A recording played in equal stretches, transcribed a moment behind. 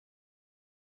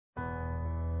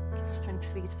Son,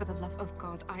 please, for the love of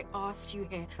God, I asked you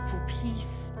here for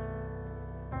peace.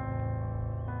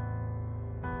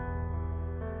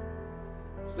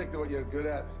 Stick to what you're good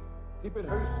at. Keeping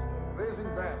house and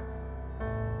raising bairns.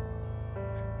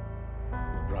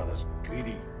 Your brother's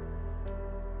greedy.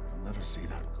 You'll never see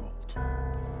that gold.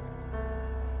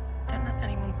 Don't let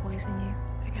anyone poison you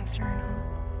against your own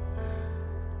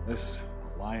hope. This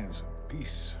alliance of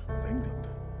peace with England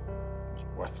is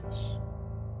worthless.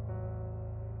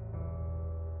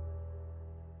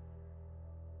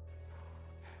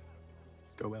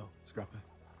 Go well, Scrapper.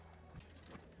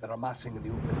 They're amassing in the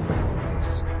open ready for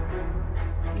this.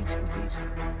 We need to engage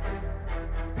them.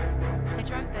 I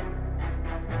dreamt that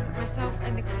myself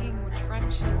and the king were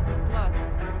drenched in the blood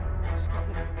of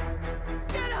Scotland.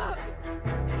 Get up!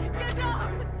 Get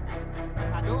up!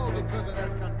 And all because of their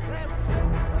contempt for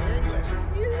the English.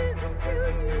 You let me kill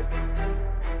you!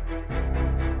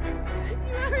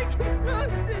 You arrogant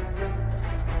bastard!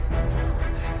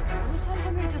 We tell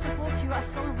Henry to support you as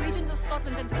sole regent of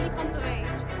Scotland until he comes of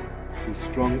age. Be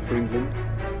strong for England.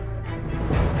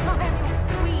 I am your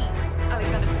queen,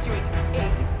 Alexander Stuart, you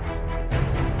pig.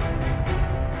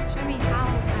 Show me how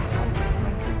to help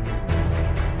my people.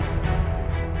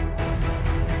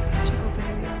 I struggle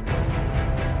daily.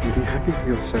 You'll be happy for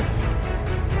yourself.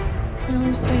 I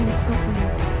want to stay in Scotland.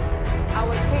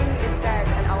 Our king is dead,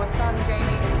 and our son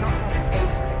Jamie is not of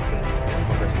age to succeed.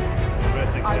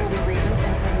 I will be regent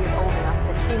until he is old enough.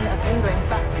 The King of England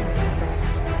backs me in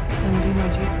this. And do my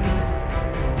duty.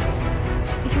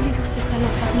 If you leave your sister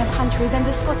locked up in a pantry, then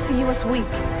the Scots see you as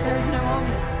weak. There is no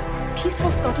army.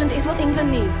 Peaceful Scotland is what England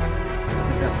needs.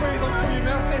 This way, they'll show you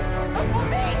mercy. For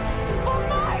me! For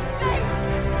my sake!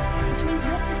 Which means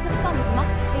your sister's sons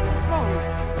must take the throne.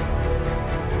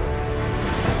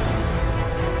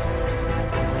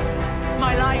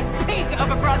 My lying pig of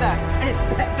a brother and his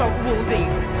pet dog Wolsey.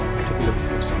 I took a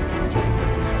liberty of saying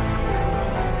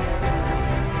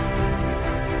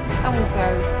I will go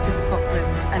to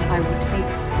Scotland and I will take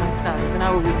my sons and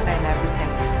I will reclaim everything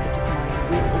that is mine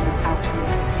with or without your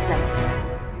consent.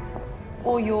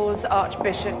 Or yours,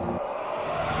 Archbishop.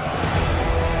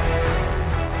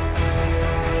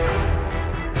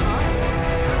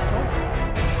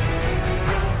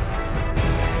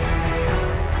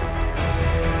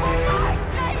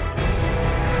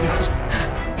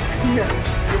 No,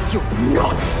 you're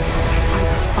not. I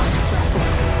will find your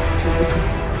father to rid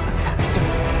myself of that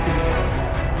dynasty.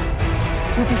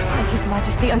 You defy His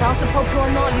Majesty and ask the Pope to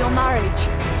annul your marriage.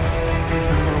 And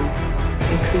no,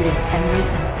 including Henry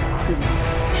and his queen,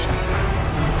 shall stop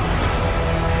me.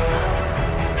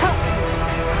 Help me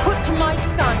put my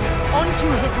son onto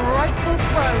his rightful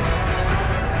throne.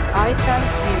 I thank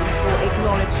you for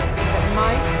acknowledging that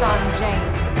my son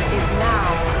James is now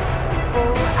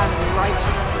full and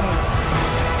righteous king.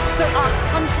 So our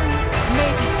country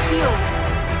may be healed.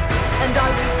 And I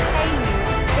will pay you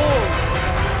all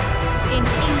in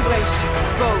English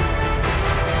gold.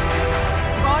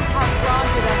 God has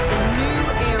granted us a new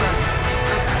era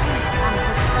of peace and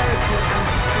prosperity and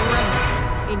strength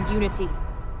in unity.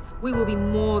 We will be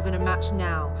more than a match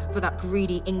now for that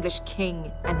greedy English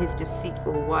king and his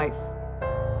deceitful wife.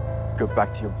 Go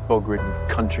back to your bog-ridden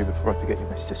country before I forget you're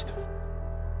my sister.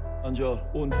 And your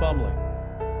own family.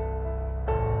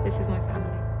 This is my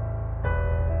family.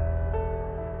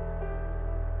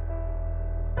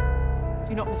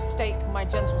 Do not mistake my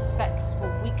gentle sex for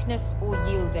weakness or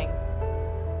yielding.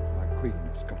 My Queen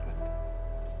of Scotland.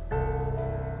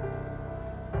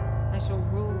 I shall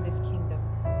rule this kingdom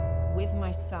with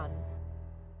my son